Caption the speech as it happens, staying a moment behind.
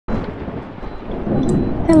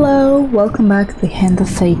Hello, welcome back to the Hand of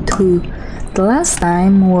Fate 2. The last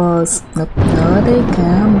time was not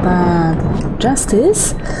again, but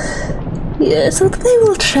justice. Yeah, so today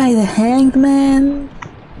we'll try the Hanged Man.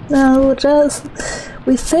 No, just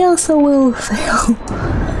we fail, so we'll fail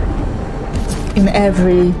in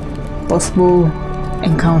every possible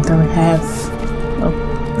encounter we have,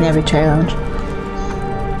 in every challenge.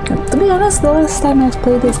 To be honest, the last time I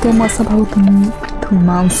played this game was about 2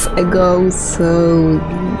 months ago, so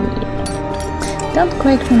don't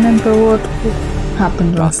quite remember what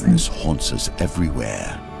happened last time. Darkness haunts us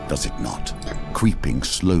everywhere, does it not? Creeping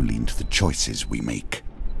slowly into the choices we make.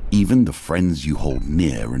 Even the friends you hold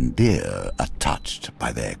near and dear are touched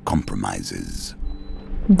by their compromises.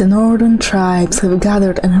 The northern tribes have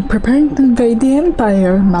gathered and are preparing to invade the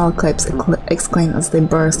Empire, Malclips exclaimed as they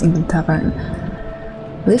burst into the tavern.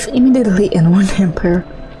 Leave immediately and warn the Empire.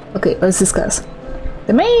 Okay, let's discuss.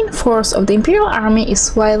 The main force of the Imperial Army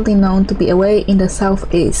is widely known to be away in the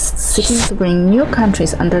southeast, seeking to bring new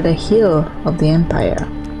countries under the heel of the Empire.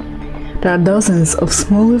 There are dozens of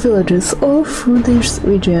smaller villages all through this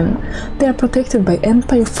region. They are protected by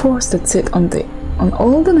Empire force that sit on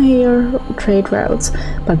all the major trade routes,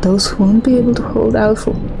 but those won't be able to hold out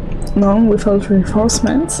for long without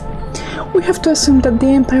reinforcements. We have to assume that the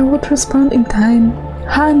Empire would respond in time.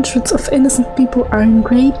 Hundreds of innocent people are in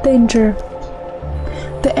great danger.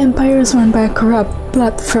 The Empire is run by a corrupt,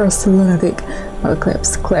 bloodthirsty lunatic,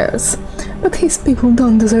 Malclips declares. But his people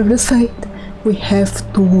don't deserve this fate. We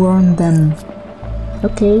have to warn them.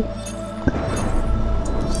 Okay.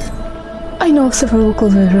 I know of several local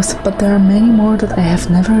villages, but there are many more that I have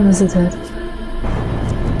never visited.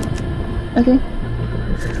 Okay.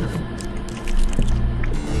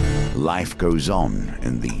 Life goes on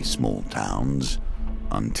in these small towns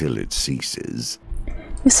until it ceases.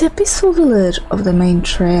 You see a peaceful village of the main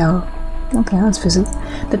trail. Okay, let's visit.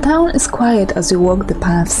 The town is quiet as you walk the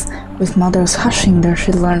paths, with mothers hushing their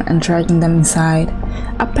children and dragging them inside.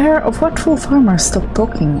 A pair of watchful farmers stop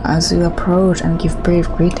talking as you approach and give brief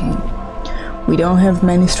greeting. We don't have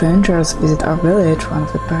many strangers visit our village, one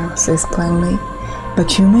of the pair says plainly,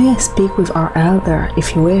 but you may speak with our elder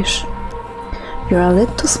if you wish. You are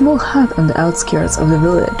led to a small hut on the outskirts of the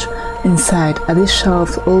village. Inside, a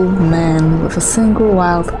disheveled old man with a single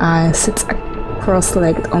wild eye sits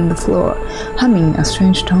cross-legged on the floor, humming a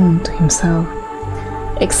strange tune to himself.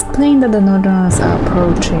 Explain that the Northerners are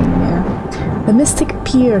approaching. Yeah. The mystic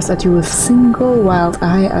peers at you with single wild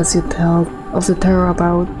eye as you tell of the terror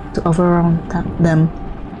about to overrun them.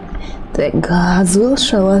 The gods will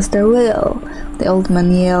show us their will, the old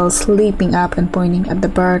man yells, leaping up and pointing at the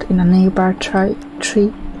bird in a nearby tree.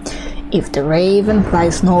 If the raven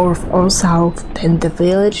flies north or south, then the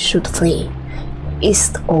village should flee.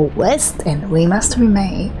 East or west, and we must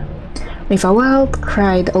remain. With a wild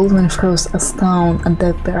cry, the old man throws a stone at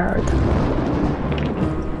the bird.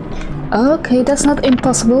 Okay, that's not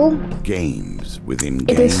impossible. Games within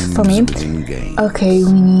it games is for me. within games. Okay,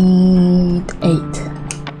 we need 8.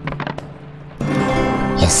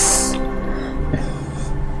 Yes.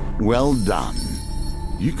 Well done.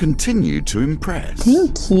 You continue to impress.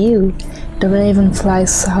 Thank you. The raven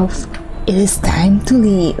flies south. It is time to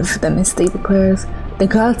leave, the mystic declares. The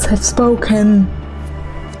gods have spoken.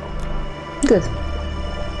 Good.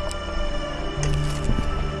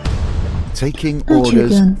 Taking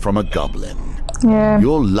orders from a goblin. Yeah.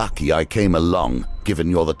 You're lucky I came along,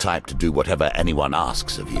 given you're the type to do whatever anyone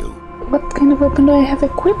asks of you. What kind of weapon do I have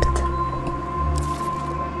equipped?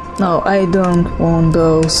 No, I don't want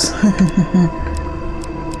those.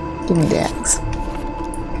 Give me the axe.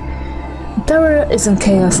 The tower is in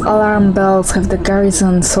chaos. Alarm bells have the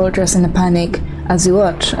garrison soldiers in a panic. As you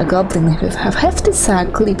watch, a goblin with a hefty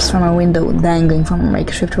sack leaps from a window, dangling from a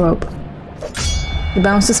makeshift rope. He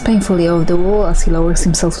bounces painfully off the wall as he lowers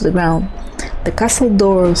himself to the ground. The castle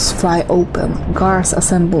doors fly open. Guards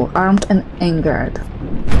assemble, armed and angered.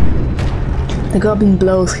 The goblin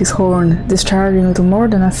blows his horn, discharging little more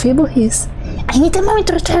than a feeble hiss. I need a moment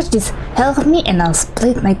to recharge this. Help me and I'll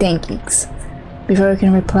split my pancakes. Before you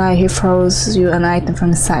can reply, he throws you an item from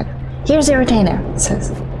his sack. Here's your retainer, he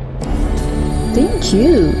says. Thank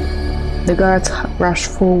you. The guards rush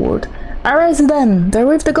forward. Arrest them! They're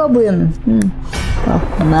with the goblin! Well,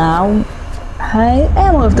 now I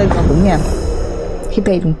am with the goblin, yeah. He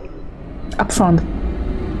paid me. Up front.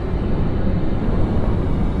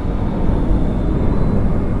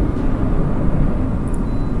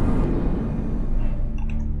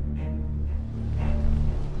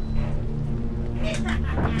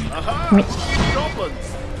 Me.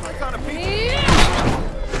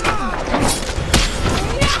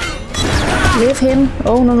 Leave him.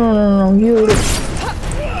 Oh no, you.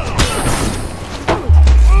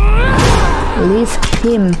 Leave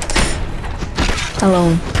him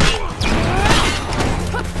alone.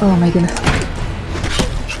 Oh my goodness.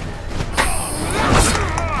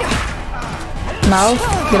 Now,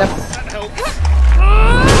 get up.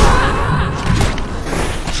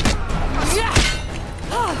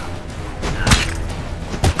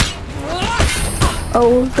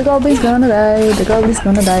 Oh, the goblin's gonna die. The goblin's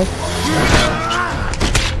gonna die.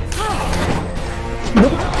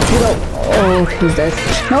 Nope. Oh, he's dead.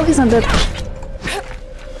 No, he's not dead.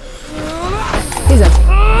 He's dead.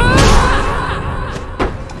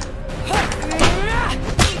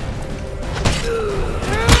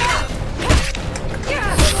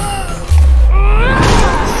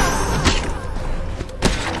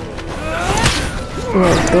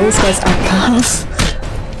 Whoa, those guys are tough.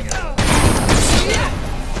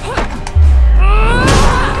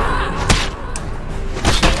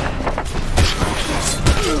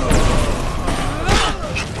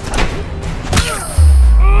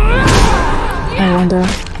 I wonder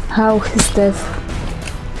how his death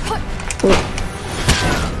will...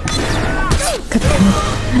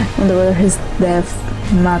 I wonder whether his death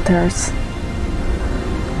matters.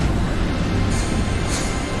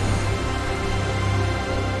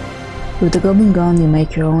 With the goblin gone, you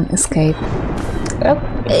make your own escape.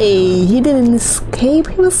 Okay, he didn't escape,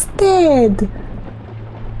 he was dead!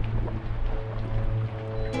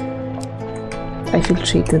 I feel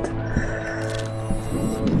cheated.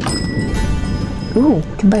 Ooh,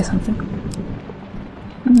 can buy something.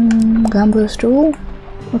 Gambler's jewel?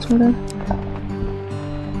 What's with that?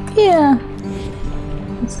 Yeah.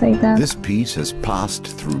 Let's take that. This piece has passed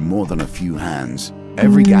through more than a few hands.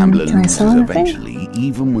 Every gambler loses eventually,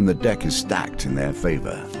 even when the deck is stacked in their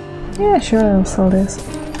favor. Yeah, sure, I'll sell this.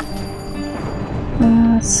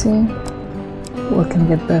 Let's see. What can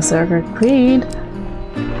get Berserker Creed?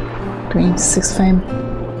 26 fame.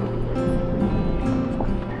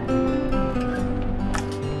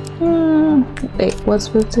 Wait, what's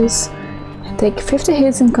with this? Take 50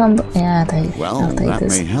 hits in combat. Yeah, I'll take that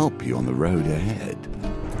this. may help you on the road ahead.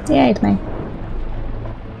 Yeah, it may.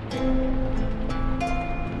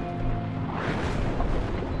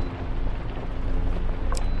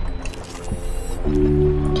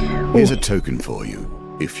 Here's a token for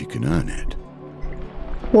you, if you can earn it.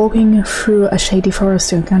 Walking through a shady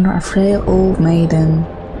forest, you encounter a frail old maiden.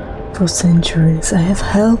 For centuries, I have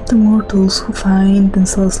helped the mortals who find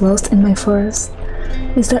themselves lost in my forest.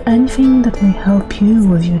 Is there anything that may help you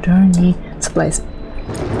with your journey? Supplies.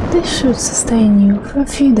 This should sustain you for a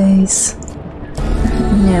few days.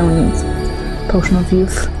 Yeah, we need Potion of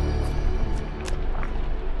Youth.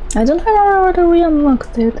 I don't remember whether we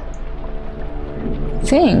unlocked it. I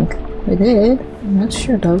think we did. I'm not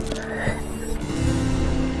sure though.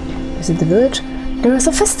 Visit the village. There is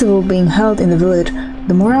a festival being held in the village.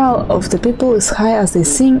 The morale of the people is high as they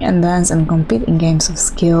sing and dance and compete in games of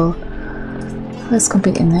skill. Let's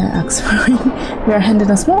compete in the axe throwing. We are handed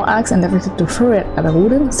a small axe and directed to throw it at a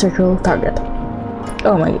wooden circle target.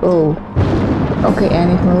 Oh my, oh. Okay,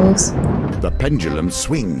 and it moves. The pendulum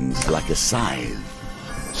swings like a scythe,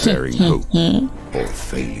 bearing hope or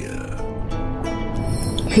failure.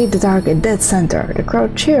 Hit the target dead center. The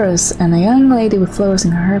crowd cheers, and a young lady with flowers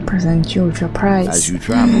in her hair presents you with your prize. As you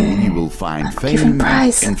travel, you will find fame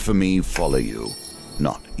and infamy follow you.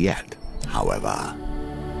 Not yet, however.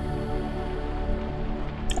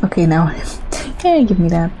 Okay, now, yeah, give me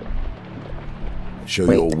that. Show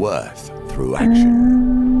your worth through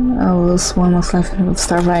action. I was almost left with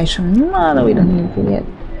starvation. No, we don't need it yet.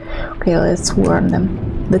 Okay, let's warn them.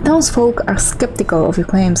 The townsfolk are skeptical of your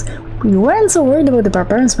claims. You weren't so worried about the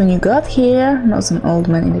barbarians when you got here, notes an old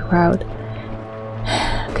man in the crowd.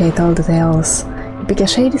 Okay, tell the tales. You pick a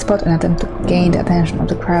shady spot and attempt to gain the attention of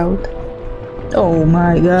the crowd. Oh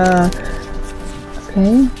my god.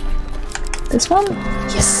 Okay. This one?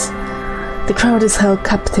 Yes! The crowd is held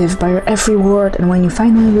captive by your every word, and when you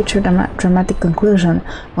finally reach your dramatic conclusion,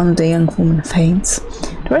 one of the young women faints.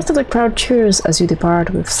 The rest of the crowd cheers as you depart,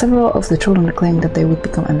 with several of the children claiming that they would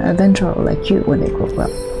become an adventurer like you when they grow up.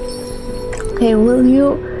 Okay, will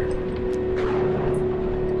you...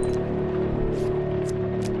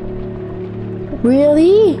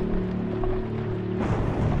 Really?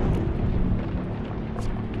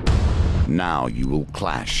 Now you will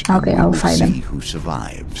clash. Okay, I'll fight them. See who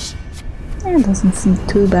survives. It doesn't seem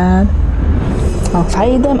too bad. I'll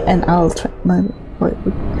fight them and I'll try.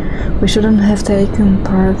 We shouldn't have taken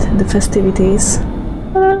part in the festivities.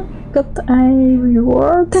 Got a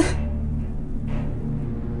reward.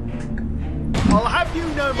 I'll have you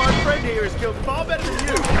know my friend here is killed far better than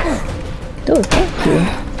you. Dude, thank you.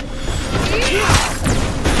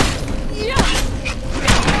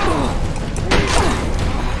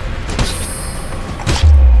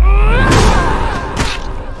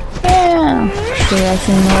 Okay, I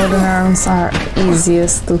think Northerners are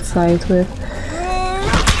easiest to fight with.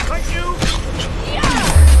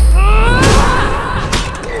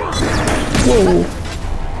 Whoa.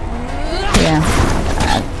 Yeah.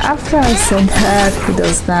 After I said that, he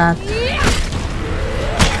does that.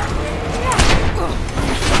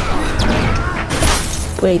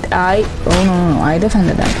 Wait, oh no, I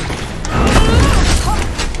defended that.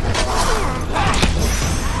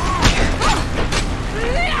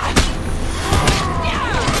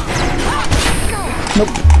 Nope.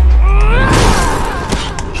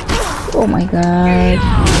 Oh my god.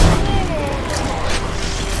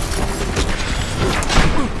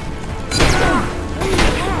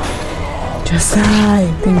 Just die.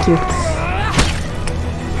 Thank you.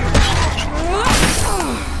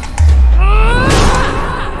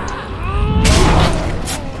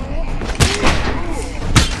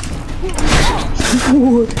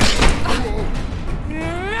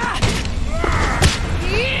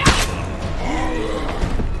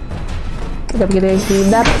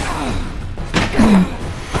 Get up.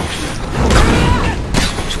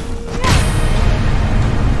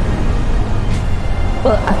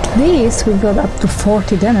 Well, at least we got up to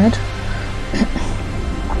 40 damage.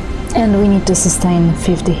 And we need to sustain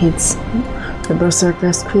 50 hits. The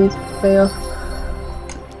berserker's crit payoff.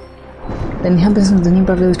 The inhabitants of the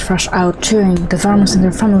nearby village rush out, cheering. The farmers and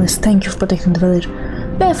their families thank you for protecting the village.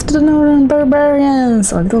 Death to the northern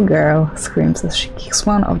barbarians! A little girl screams as she kicks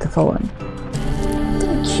one of the fallen.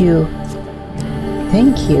 Thank you.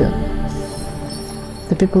 Thank you.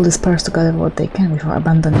 The people disperse to gather what they can before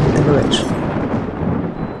abandoning the village.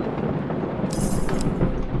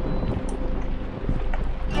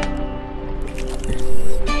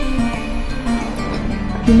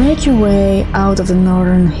 You make your way out of the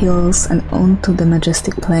northern hills and onto the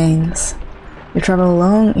majestic plains. You travel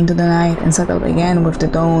long into the night and set out again with the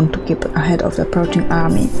dawn to keep ahead of the approaching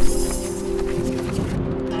army.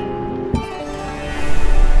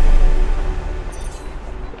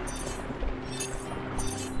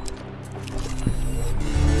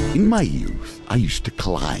 In my youth, I used to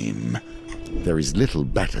climb. There is little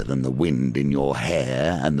better than the wind in your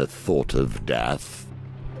hair and the thought of death.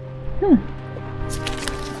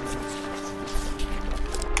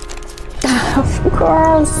 Of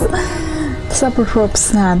course! The support rope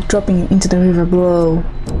snapped, dropping into the river below.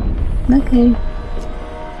 Okay.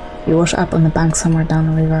 You wash up on the bank somewhere down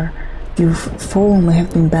the river. Your fall may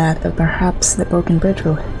have been bad, but perhaps the broken bridge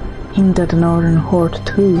will hinder the northern horde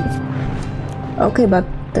too. Okay, but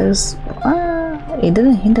there's... it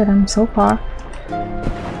didn't hinder them so far.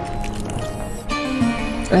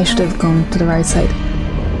 I should have gone to the right side.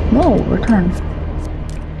 No, return.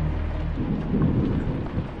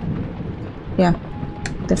 Yeah,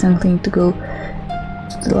 definitely need to go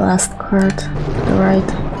to the last card, to the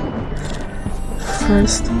right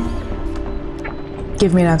first.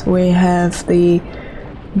 Give me that. We have the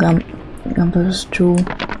Gambler's Jewel.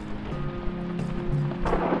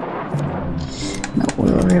 No,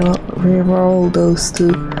 we'll reroll those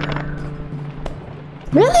two.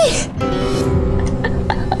 Really?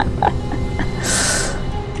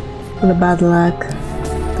 For the bad luck.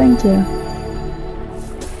 Thank you.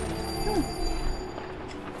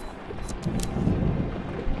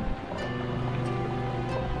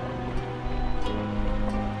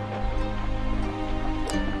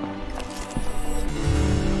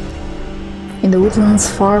 In the woodlands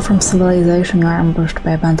far from civilization, you are ambushed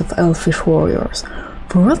by a band of elfish warriors.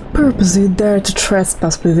 For what purpose do you dare to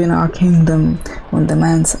trespass within our kingdom? One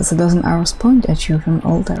demands as a dozen arrows point at you from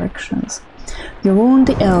all directions. You warn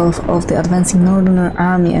the elf of the advancing northerner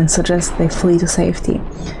army and suggest they flee to safety.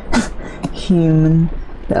 Human,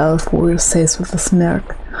 the elf warrior says with a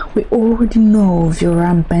smirk. We already know of your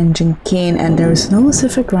rampaging kin, and there is no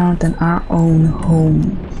safer ground than our own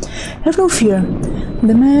home. Have no fear.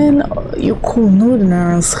 The men you call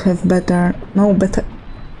northerners have no better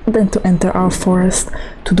than to enter our forest.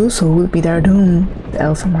 To do so will be their doom, the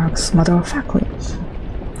elf remarks matter-of-factly.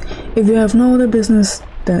 If you have no other business,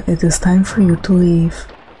 then it is time for you to leave.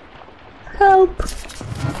 Help!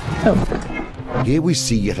 Oh. Here we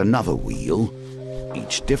see yet another wheel.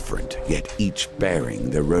 Each different, yet each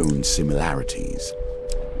bearing their own similarities.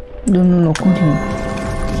 No, continue.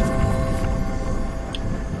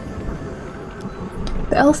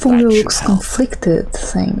 The elf warrior looks conflicted,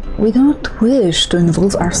 saying, We do not wish to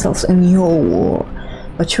involve ourselves in your war,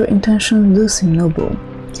 but your intentions do seem noble.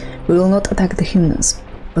 We will not attack the humans,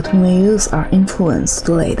 but we may use our influence to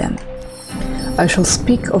delay them. I shall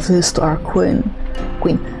speak of this to our queen.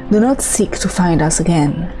 Do not seek to find us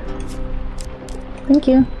again. Thank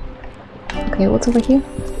you. Okay, what's over here?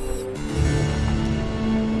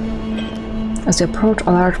 As you approach,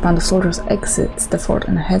 a large band of soldiers exits the fort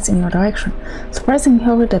and heads in your direction. Surprisingly,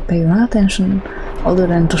 however, they pay no attention other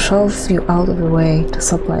than to shove you out of the way to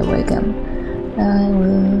supply wagon. I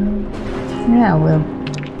will... Yeah, I will.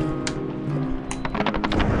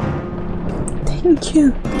 Thank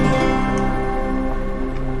you.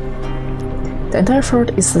 The entire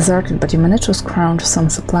fort is deserted, but you manage to scrounge some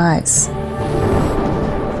supplies.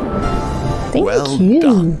 Thank you.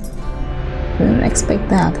 Done. Didn't expect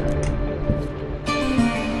that.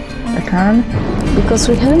 Return, because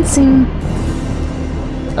we haven't seen...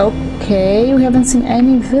 Okay, we haven't seen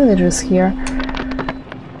any villagers here.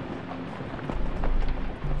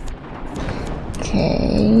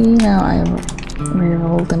 Okay, now I will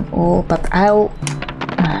reroll them all, but I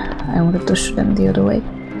wanted to shoot them the other way.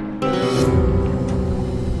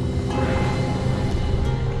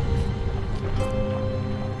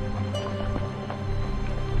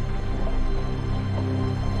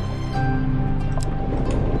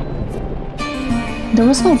 There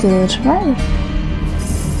was no village, right?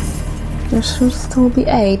 There should still be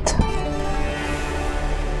 8.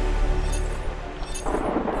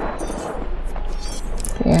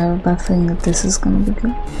 Okay, I have a bad feeling that this is gonna be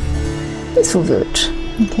good. Peaceful village.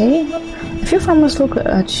 Okay. A few farmers look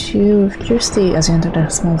at you with curiosity as you enter their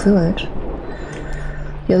small village.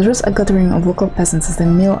 You address a gathering of local peasants as they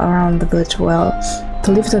mill around the village well.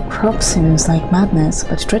 To leave their crops seems like madness,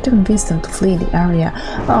 but you try to convince them to flee the area.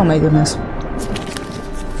 Oh my goodness.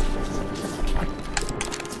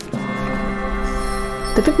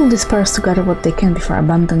 The people disperse to gather what they can before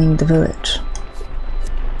abandoning the village.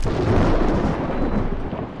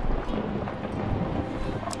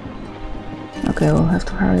 Okay, we'll have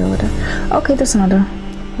to hurry over there. Okay, there's another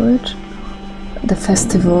village. The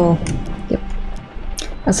festival. Yep.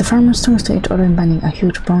 As the farmers turn to each other and binding, a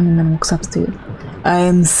huge brawny man walks up to you. I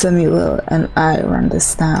am Samuel, and I run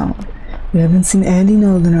this town. We haven't seen any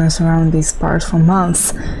northerners around these parts for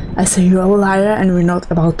months. I say you're a liar and we're not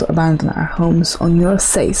about to abandon our homes on your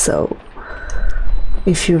say-so.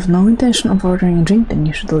 If you have no intention of ordering a drink, then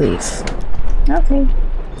you should leave. Okay.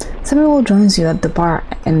 Samuel joins you at the bar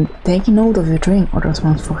and, taking note of your drink, orders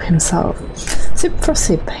one for himself. Sip for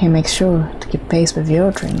sip, he makes sure to keep pace with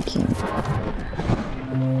your drinking.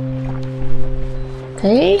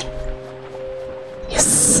 Okay.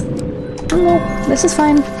 Yes. No, this is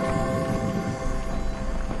fine.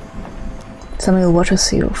 Samuel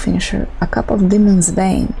watches you finish a cup of Demon's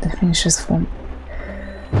Bane that finishes full.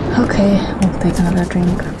 Okay, we'll take another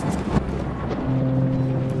drink.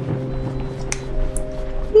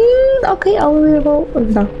 Okay, I'll reroll.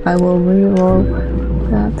 No, I will reroll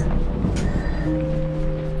that.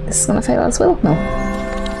 This is gonna fail as well? No.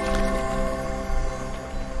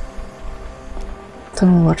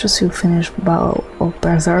 Samuel watches you finish a bottle of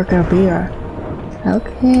Berserker beer.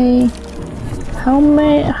 Okay. How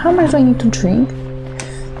much do I need to drink?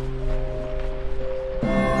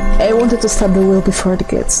 I wanted to start the wheel before it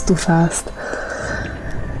gets too fast.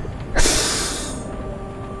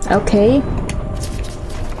 Okay.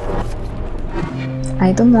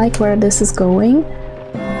 I don't like where this is going.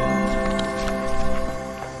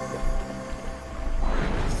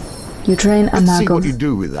 You drain a Let's mug see of... what you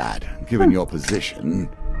do with that, given your position.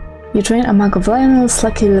 You drain a mug of Lionel's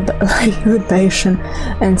lucky libation,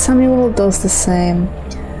 and Samuel does the same,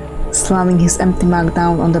 slamming his empty mug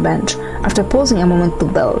down on the bench. After pausing a moment to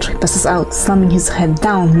belch, he passes out, slamming his head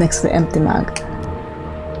down next to the empty mug.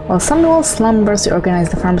 While Samuel slumbers, you organize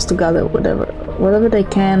the farmers to gather whatever they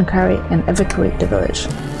can carry and evacuate the village.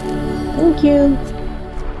 Thank you!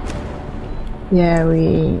 Yeah,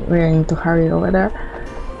 we really need to hurry over there.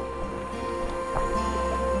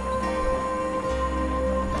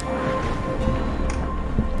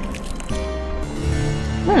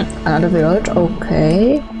 Another village,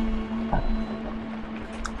 okay.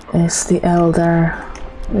 It's the Elder,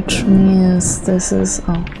 which means this is...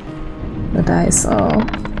 oh, the dice, oh.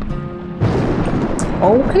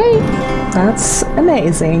 Okay, that's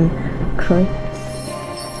amazing. Okay.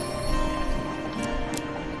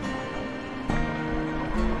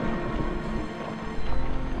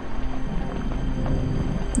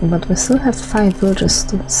 But we still have 5 villages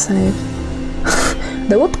to save.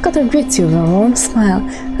 The woodcutter greets you with a warm smile.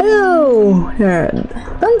 Hello!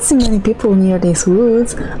 Don't see many people near these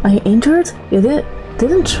woods. Are you injured? You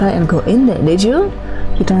didn't try and go in there, did you?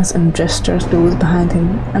 He turns and gestures the woods behind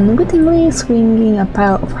him, unwittingly swinging a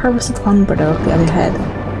pile of harvested lumber directly at your head.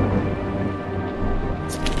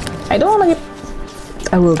 I don't wanna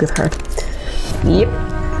get... I will get hurt. Yep.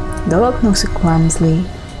 The log knocks you clumsily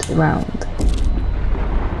to the ground.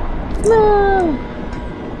 No!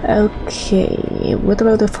 Okay, what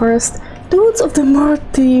about the forest? The woods of the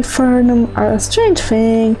Mortifernum are a strange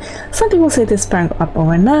thing. Some people say they sprang up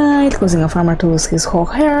overnight, causing a farmer to lose his whole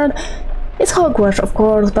herd. It's hogwash, of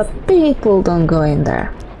course, but people don't go in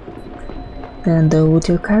there. Then the wood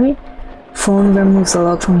you carry? Fawn removes a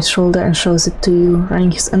log from his shoulder and shows it to you,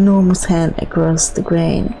 running his enormous hand across the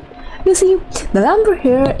grain. You see, the lumber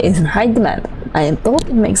here is in high demand. I am told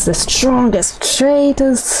it makes the strongest,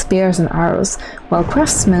 straightest spears and arrows, while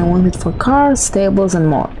craftsmen want it for cars, stables, and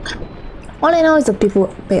more. All I know is that people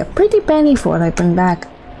pay a pretty penny for what I bring back.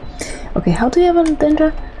 Okay, how do you have a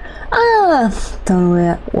danger? Ah,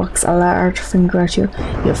 Tonwe walks a large finger at you.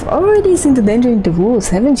 You've already seen the danger in the woods,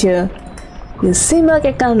 haven't you? You seem like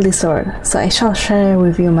a kindly sword, so I shall share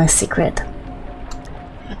with you my secret.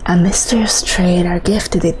 A mysterious trader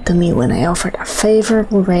gifted it to me when I offered a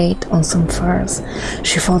favorable rate on some furs.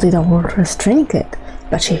 She thought it a worthless trinket,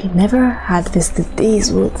 but she never had visited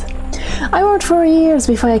these woods. I worked for years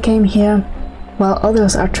before I came here, while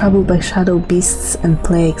others are troubled by shadow beasts and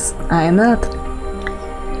plagues. I am not.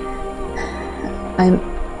 I'm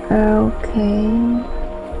okay.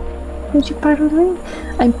 Would you pardon me?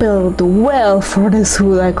 I'm built well for this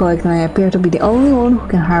wood I collect, and I appear to be the only one who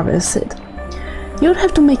can harvest it. You'd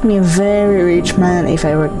have to make me a very rich man if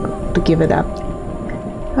I were to give it up.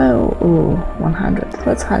 Oh, 100.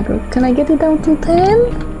 Let's haggle. Can I get it down to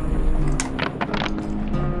 10?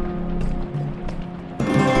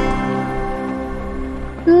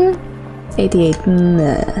 Hmm? 88.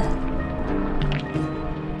 Nah.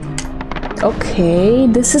 Okay,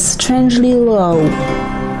 this is strangely low.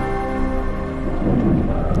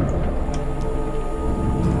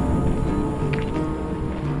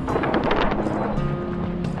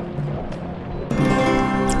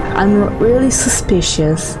 I'm really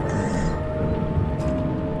suspicious.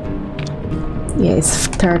 Yeah, it's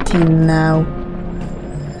 13 now.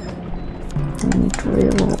 I need to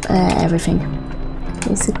reroll everything,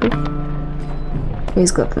 basically.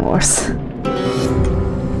 It's gotten worse.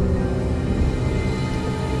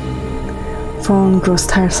 Phone grows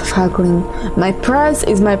tired of haggling. My prize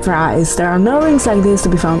is my prize. There are no rings like this to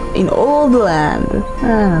be found in all the land.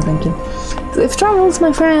 Ah, thank you. If travels,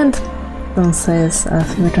 my friend. Don says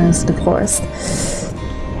as he returns to the forest.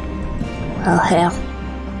 Well, hell.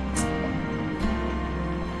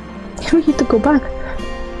 We need to go back.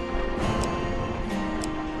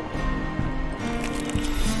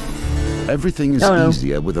 Everything is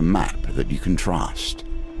easier with a map that you can trust.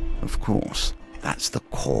 Of course, that's the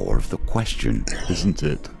core of the question, isn't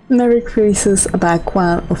it? Merrick faces a back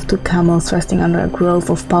one of two camels resting under a grove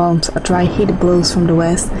of palms. A dry heat blows from the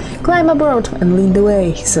west. Climb aboard and lead the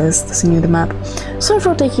way, he says, tossing you the map. Sorry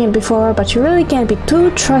for taking it before, but you really can't be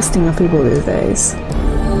too trusting of people these days.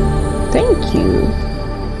 Thank you.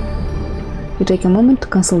 You take a moment to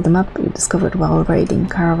consult the map you discovered while raiding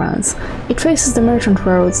caravans. It traces the merchant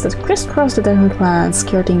roads that crisscross the desert lands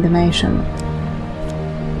skirting the nation.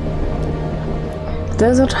 The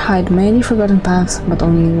desert hides many forgotten paths, but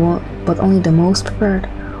only the most prepared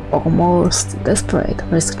or most desperate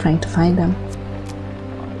risk trying to find them.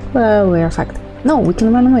 Well, we are fucked. No, we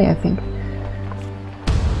can run away, I think.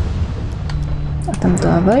 Attempt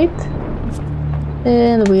to avoid.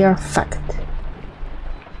 And we are fucked.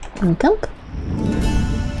 Can we camp?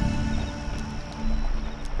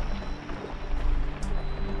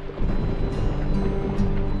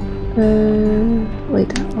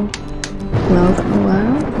 Wait. Oh. Well.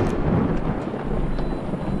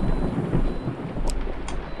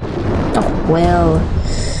 Oh, well.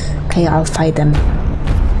 Okay, I'll fight them.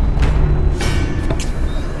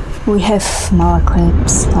 We have smaller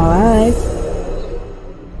clips. Alright.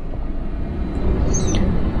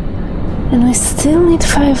 And we still need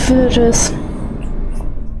 5 villagers.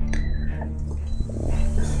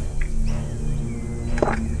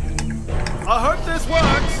 I hope this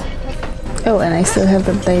works. Oh, and I still have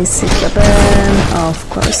the basic weapon, of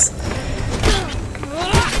course.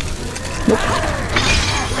 Nope.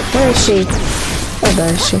 Where is she? Oh,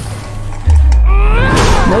 there is she.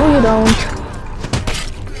 No, you don't.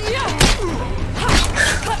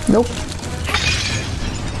 Nope.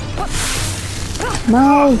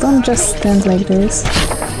 No, don't just stand like this.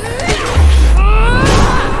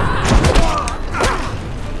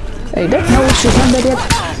 Are you dead? No, she's not dead yet.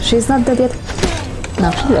 She's not dead yet.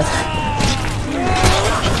 No, she's dead.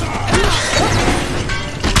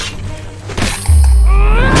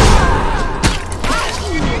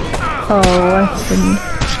 Oh, I can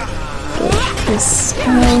get this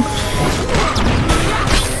guy.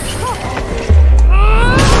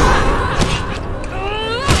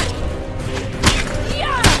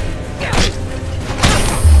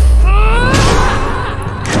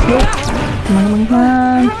 Come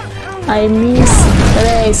on. I missed the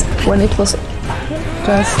race when it was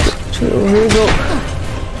just to wiggle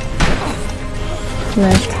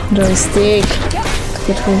left joystick to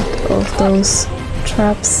get rid of those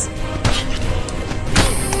traps.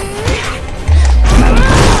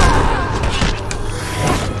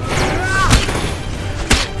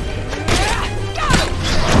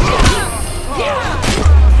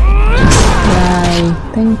 Right,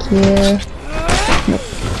 thank you. Nope.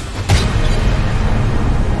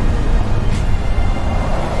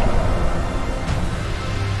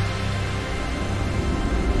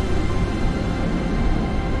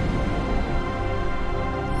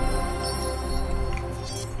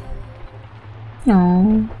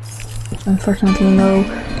 No, unfortunately no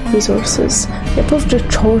resources. We approach the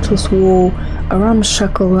Chortles wall, a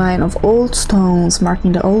ramshackle line of old stones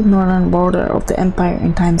marking the old northern border of the empire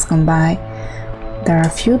in times gone by. There are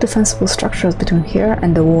few defensible structures between here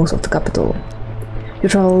and the walls of the capital. You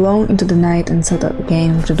travel alone into the night and set up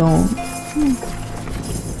again with the dawn.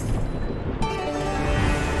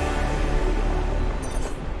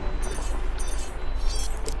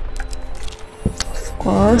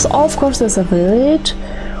 Of course there's a village.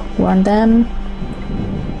 Warn them.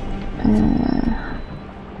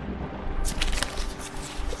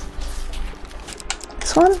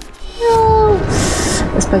 This one? No!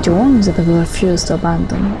 Despite your warnings that they will refuse to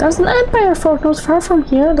abandon. There's an empire fort not far from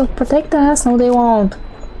here. They'll protect us. No, they won't.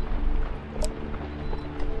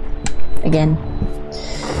 Again.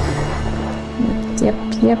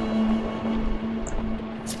 Yep.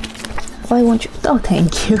 Why won't you? Oh,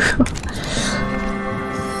 thank you.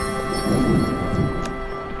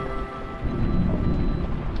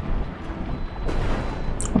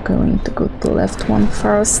 Okay, we need to go to the left one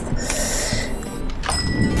first.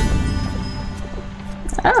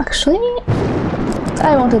 Actually,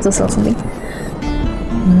 I wanted to sell something.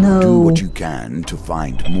 No. Do what you can to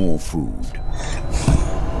find more food.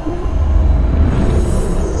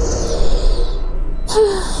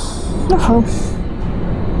 Oh.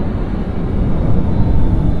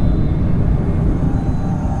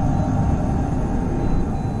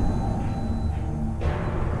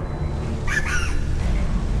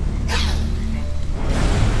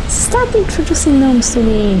 Stop introducing gnomes to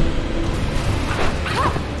me.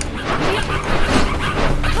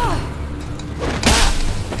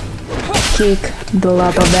 Kick the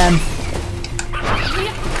lot of them.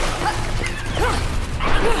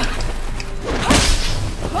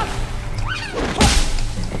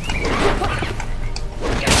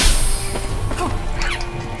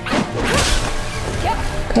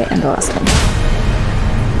 Okay, and the last one.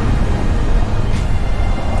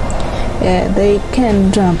 Yeah, they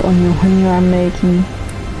can jump on you when you are making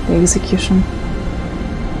the execution.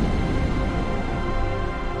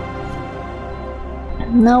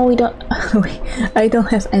 No, we don't. I don't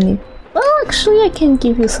have any. Well, actually, I can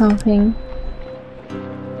give you something.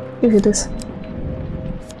 Give you this.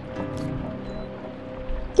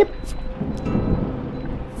 Yep.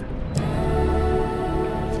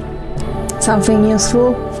 Something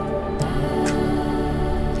useful.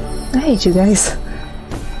 I hate you guys.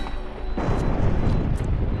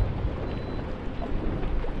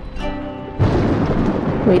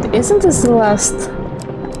 Wait, isn't this the last?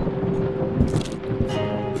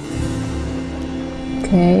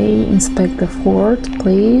 Okay, inspect the fort,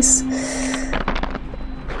 please.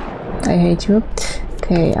 I hate you.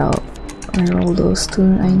 Okay, I'll roll those two.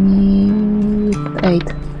 I need 8.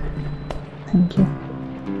 Thank you.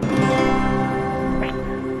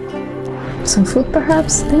 Some food,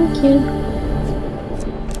 perhaps? Thank you.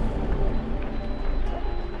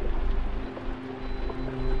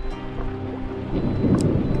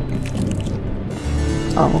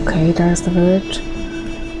 Oh, okay, there's the village.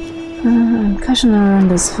 I'm cashing around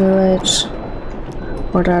this village.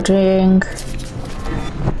 Order a drink.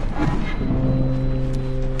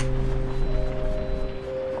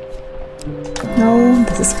 No,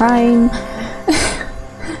 this is fine.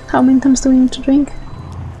 How many times do we need to drink?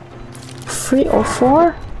 3 or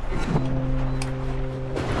 4?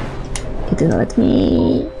 You didn't let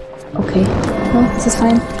me... Okay, no, this is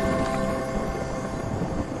fine.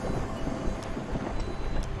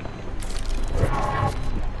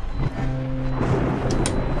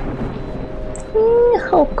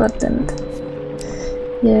 Oh, goddammit.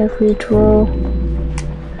 Yeah, redraw.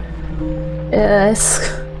 Yes.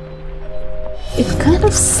 It kind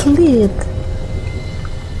of slid.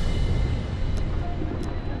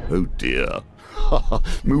 Oh dear.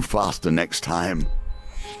 Move faster next time.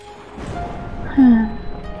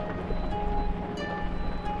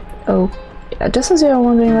 Oh, just as you are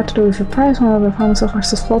wondering what to do with your prize, one of the farmers offers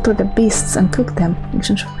to slaughter the beasts and cook them.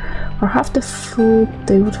 or half the food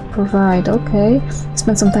they would provide. Okay.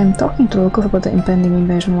 Spend some time talking to locals about the impending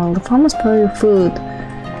invasion while the farmers prepare your food.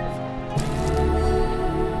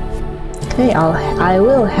 Okay, I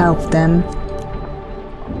will help them.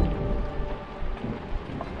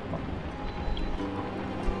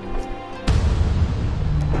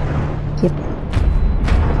 Yep.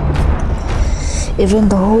 Even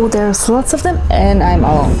though there's lots of them and I'm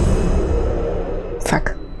alone.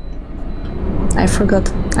 Fuck. I forgot.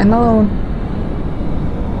 I'm alone.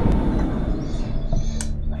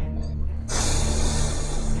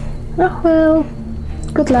 Oh well.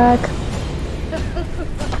 Good luck.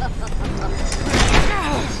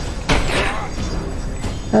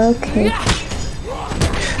 Okay.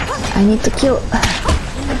 I need to kill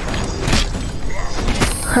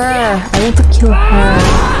her. I want to kill her.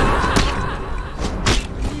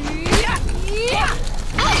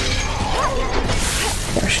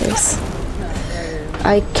 There she is.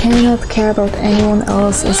 I cannot care about anyone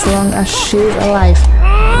else as long as she's alive.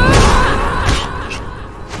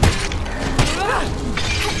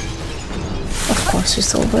 Of course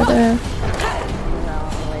she's over there.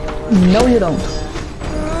 No you don't.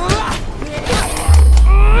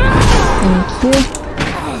 Thank you.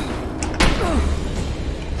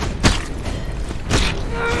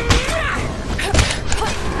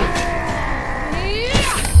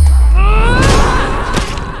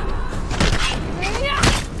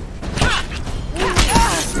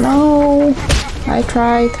 No, I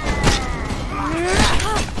tried.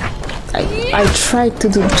 I tried to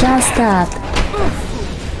do just that.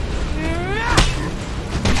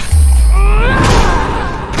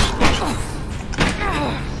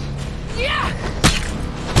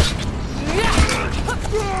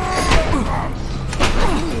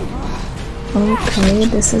 Okay,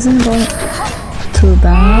 this isn't going too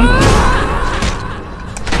bad.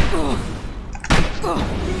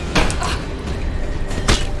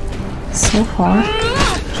 So far.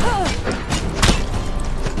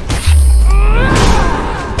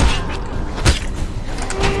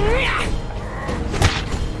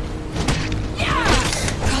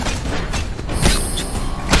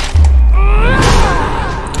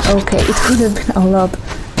 Okay, it would have been a lot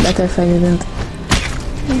better if I didn't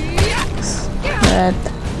spread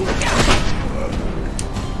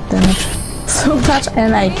damage so much,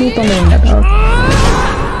 and I keep on doing that. Okay.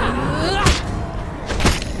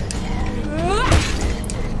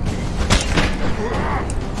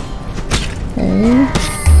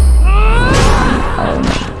 Oh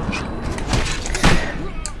no.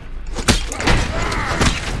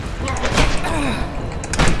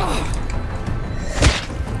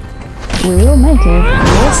 We will make it. We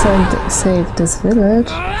will save this village.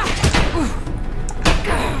 I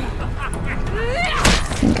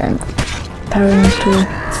think I'm parrying too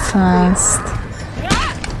fast.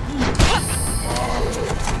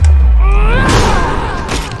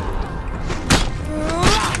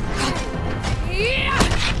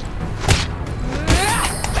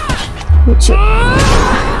 Would you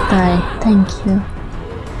die? Thank you.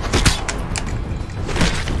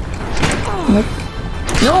 Nope.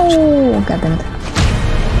 No! God damn it.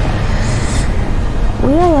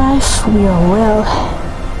 We are alive, we are well,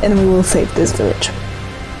 and we will save this village.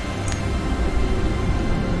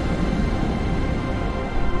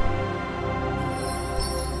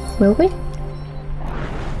 Will we?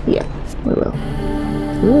 Yeah, we will.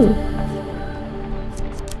 Ooh.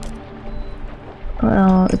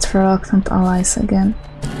 Well, it's reluctant allies again.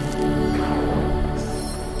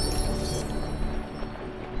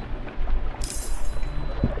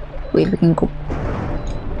 Wait, we can go.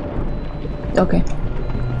 Okay.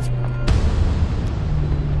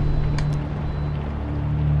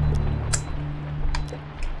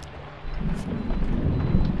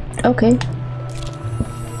 Okay.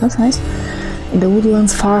 That's nice. In the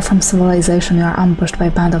woodlands far from civilization, you are ambushed by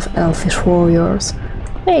a band of elfish warriors.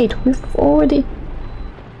 Wait, we've already...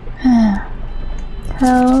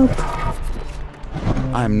 Help.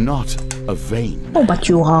 I'm not a vain. Oh, but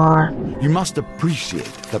you are. You must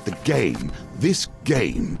appreciate that this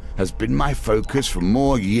game, has been my focus for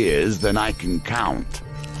more years than I can count.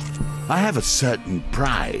 I have a certain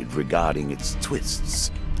pride regarding its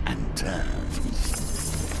twists and turns.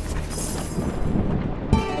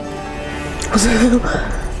 What the hell?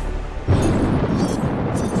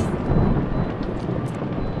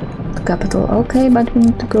 The capital, okay, but we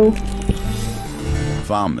need to go.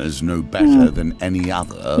 Farmers know better than any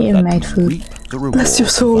other You that made to food. reap the Bless your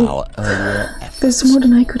rewards soul. of our earlier efforts. This is more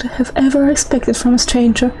than I could have ever expected from a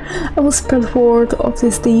stranger. I will spread word of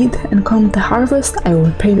this deed, and come the harvest, I will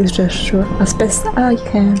repay this gesture as best I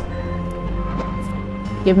can.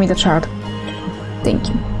 Give me the chart. Thank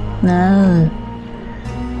you. No.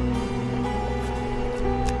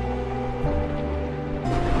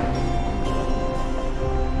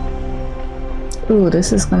 Ooh,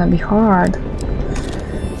 this is gonna be hard.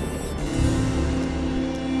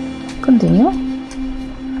 Continue.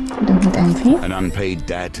 Don't need anything. An unpaid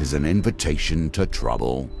debt is an invitation to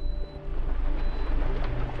trouble.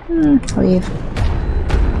 Leave.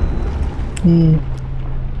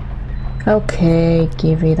 Okay,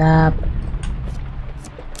 give it up.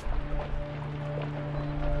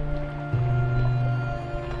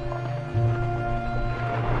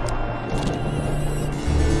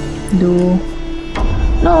 Do.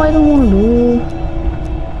 No, I don't want to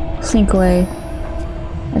do. Sink away.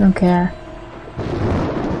 I don't care.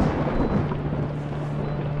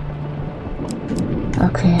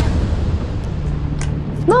 Okay.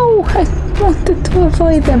 No, I wanted to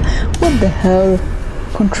avoid them. What the hell?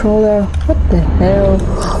 Controller, what the hell?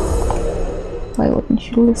 Why wouldn't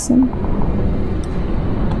you listen?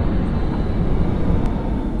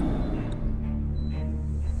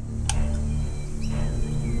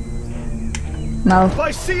 No.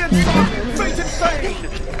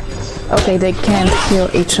 Okay, they can't kill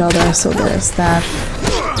each other, so there's that.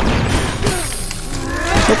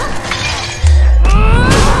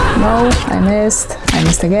 No, I missed. I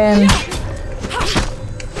missed again.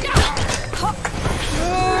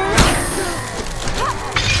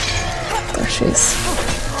 There she is.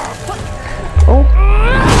 Oh,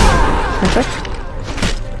 perfect.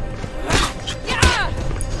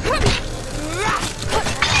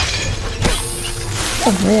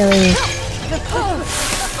 Oh, really?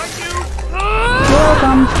 You're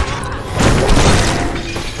welcome.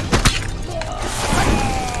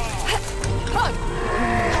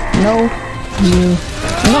 No, you.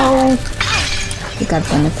 No! God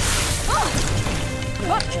damn it.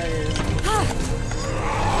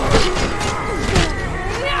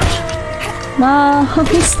 Ma,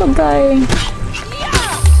 he's still dying.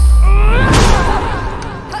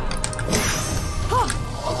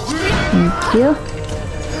 Thank you.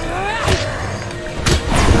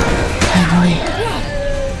 Finally.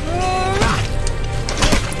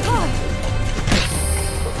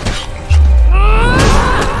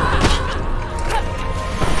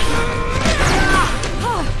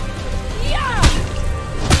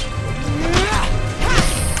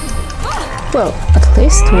 Well, at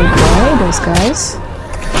least we'll die those guys.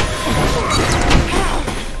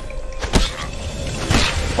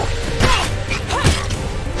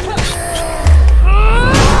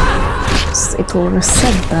 It will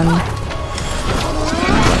reset them.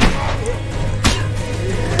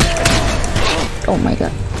 Oh my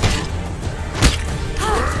god.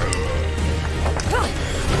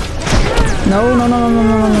 No, no, no, no, no,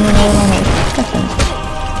 no, no, no, no, no, no. Definitely.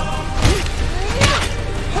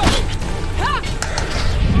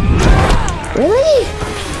 Really?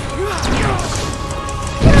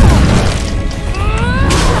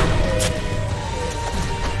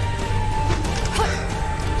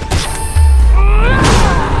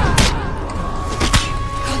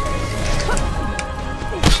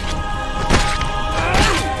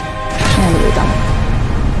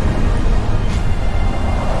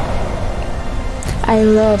 I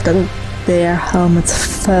love that their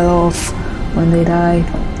helmets fell off when they died.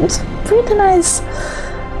 It's pretty nice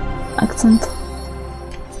accent.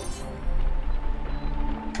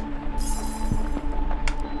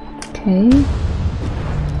 Okay.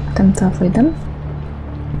 Attempt to avoid them.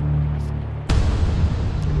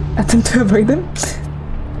 Attempt to avoid them.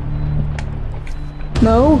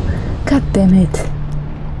 No! God damn it.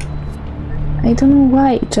 I don't know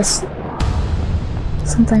why, it just...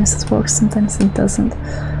 Sometimes it works, sometimes it doesn't.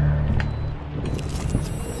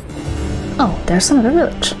 Oh, there's another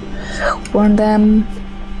village. Warn them.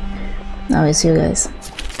 Now it's you guys.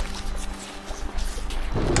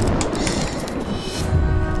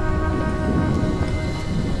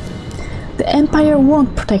 The Empire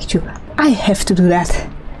won't protect you. I have to do that.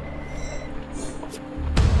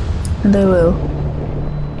 And I will.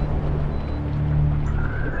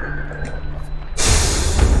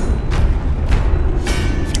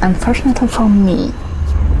 Unfortunately for me,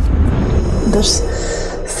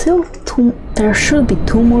 there should be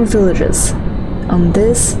 2 more villages on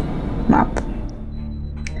this map.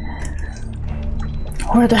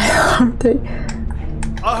 Where the hell are they?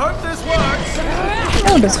 I hope this works.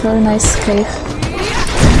 Oh, that's very nice cave.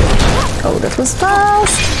 Oh, that was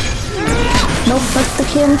fast. Nope, not the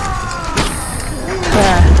kill.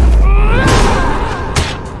 There.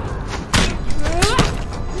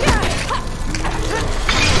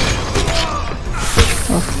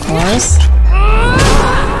 Of course.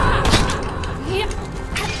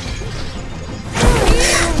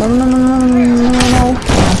 No, no, no, no, no, no, no, no.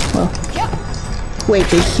 Oh, well. Wait,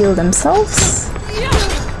 they heal themselves?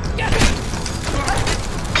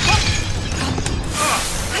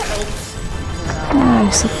 Oh,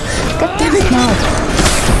 so... God damn it now!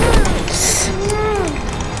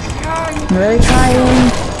 I'm really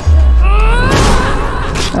trying.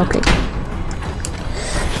 Okay.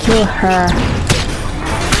 Kill her.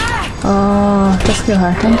 Oh, just kill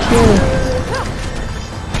her. Thank you.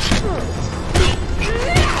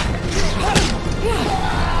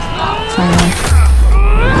 Finally.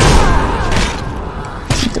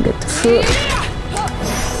 Need to get the food.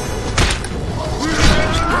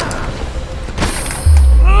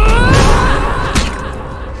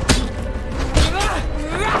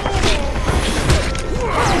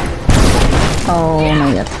 Oh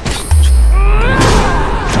my god.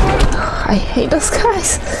 I hate those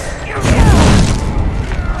guys.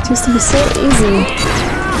 It used to be so easy.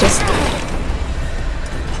 Just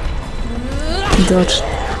dodge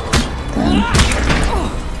them.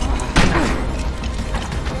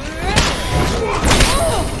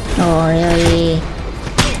 Oh really?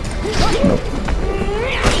 Nope.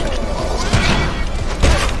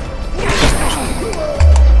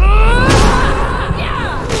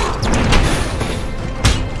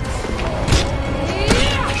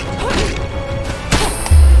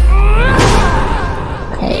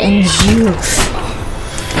 And you.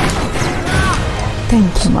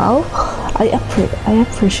 Thank you, Mal. I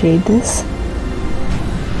appreciate this.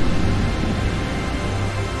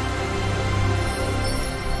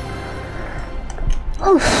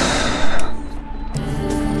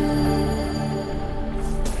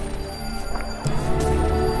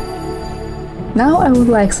 Now I would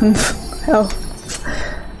like some help.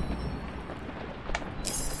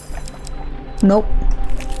 Nope.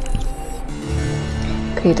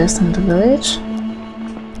 Okay, that's not the village.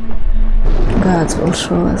 Gods will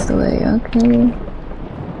show us the way, okay.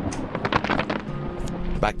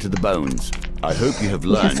 Back to the bones. I hope you have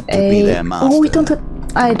learned to be their master. Oh, we don't have...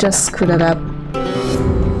 I just screwed it up.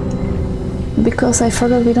 Because I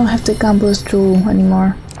forgot we don't have the gambler's jewel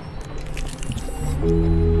anymore.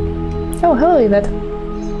 Oh, hello, Yvette.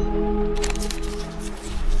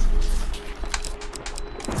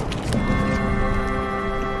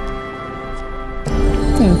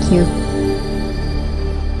 Thank you.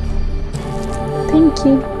 Thank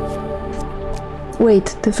you.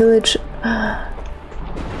 Wait, the village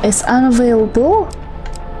is unavailable?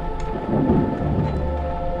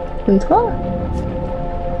 Wait, what?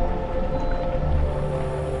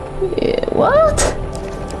 Yeah, what?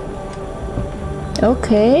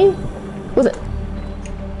 Okay. What?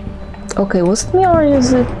 Okay, was it me or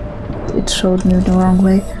is it? It showed me the wrong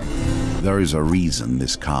way. There is a reason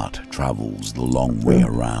this cart travels the long way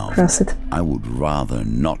around. Cross it. I would rather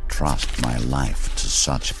not trust my life to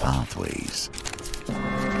such pathways.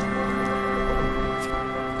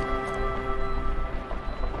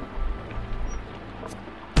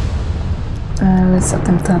 Let's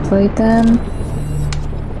attempt that way then.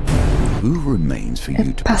 Who remains for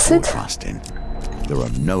you to pass put your it? trust in? There are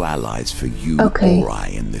no allies for you Okay. or I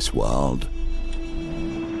in this world.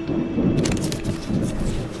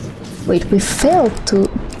 Wait, we failed to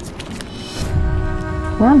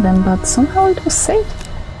warn them, but somehow it was safe.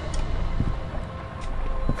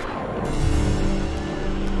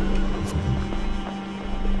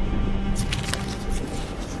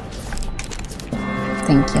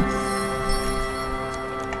 Thank you.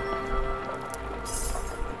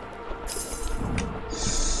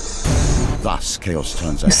 Thus, chaos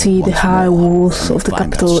turns out. You see the high walls of the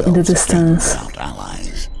capital in the distance.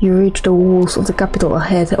 You reach the walls of the capital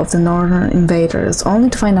ahead of the northern invaders, only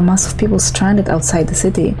to find a mass of people stranded outside the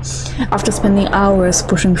city. After spending hours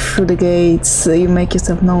pushing through the gates, you make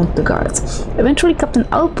yourself known to the guards. Eventually, Captain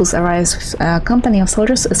Alpus arrives with a company of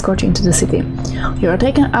soldiers to escort you into the city. You are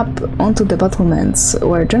taken up onto the battlements,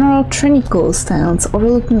 where General Trinico stands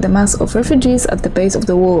overlooking the mass of refugees at the base of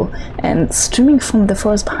the wall, and streaming from the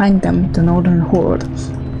forest behind them, the northern horde.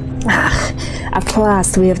 Ah, at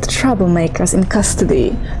last we have the troublemakers in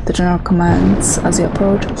custody, the general commands as you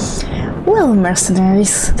approach. Well,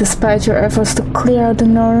 mercenaries, despite your efforts to clear out the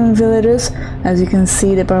northern villages, as you can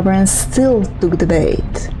see, the barbarians still took the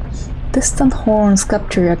bait. Distant horns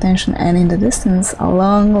capture your attention, and in the distance, a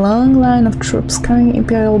long line of troops carrying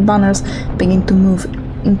imperial banners begin to move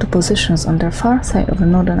into positions on the far side of the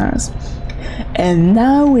northerners. And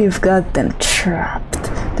now we've got them trapped.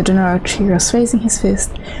 The general cheers, raising his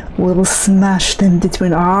fist. We will smash them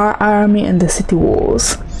between our army and the city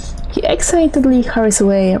walls. He excitedly hurries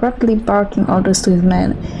away, rapidly barking orders to his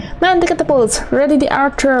men. Man the catapults! Ready the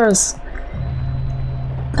archers!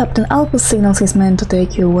 Captain Albus signals his men to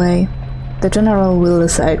take you away. The general will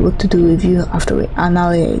decide what to do with you after we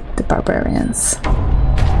annihilate the barbarians.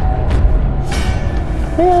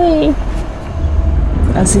 Really?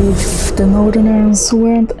 As if the Northerners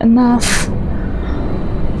weren't enough.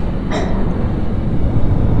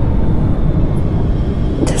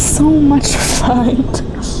 There's so much to fight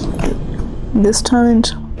in this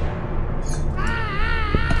challenge.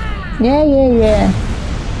 Yeah.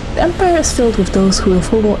 The Empire is filled with those who will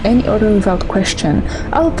follow any order without question.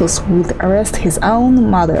 Albus would arrest his own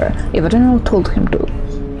mother if a general told him to.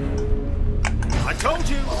 I told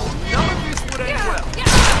you, none of this would end well.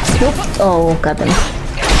 Nope. Oh, goddamn.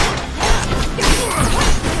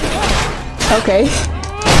 Okay.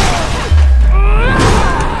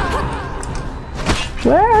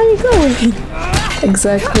 Where are you going?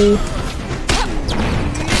 Exactly.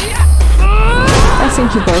 I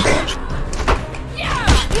think he broke.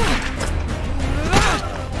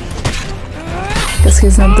 Because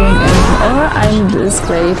he's not doing anything. Or I'm this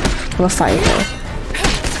great of a fighter.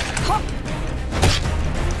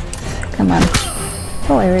 Come on.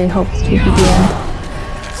 Oh, I really hope it will be the end.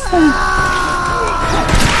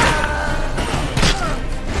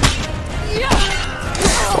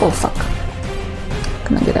 Oh fuck.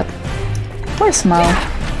 Can I get up? Where's Mal?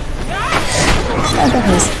 Ah, that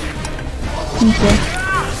hurts. Thank you.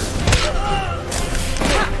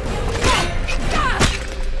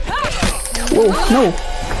 Whoa, no!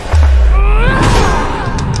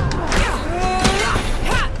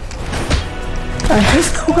 I have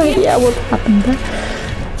no idea what happened there.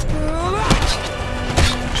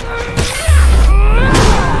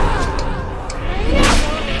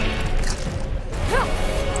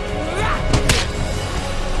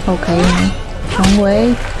 Okay, wrong way.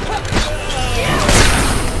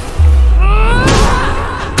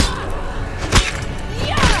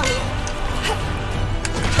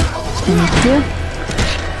 Thank you.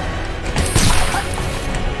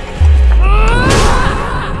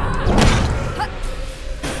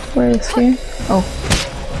 Where is he? Oh.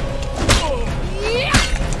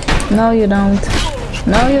 No, you don't.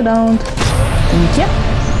 No, you don't. Thank you.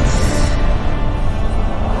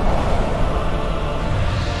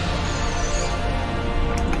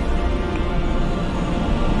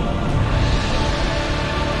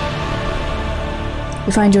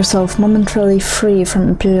 You find yourself momentarily free from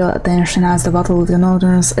Imperial attention as the battle with the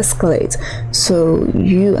Northerners escalates, so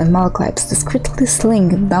you and Malclipes discreetly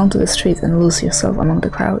slink down to the street and lose yourself among the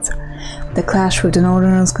crowds. The clash with the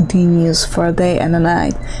Northerners continues for a day and a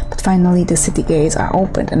night, but finally the city gates are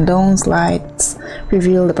opened and dawn's lights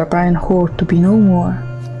reveal the barbarian horde to be no more.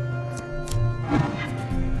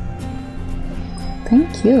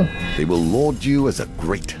 Thank you. They will laud you as a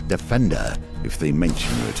great defender, if they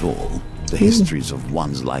mention you at all. The histories of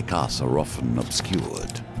ones like us are often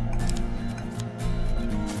obscured.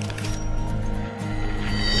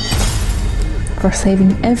 For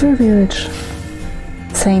saving every village.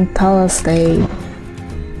 St. Talas Day.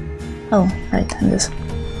 Oh, right, and this.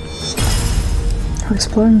 For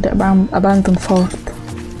exploring the abandoned fort.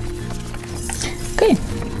 Okay,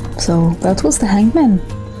 so that was the Hangman.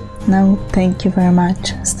 Now, thank you very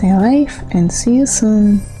much. Stay alive and see you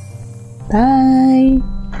soon. Bye!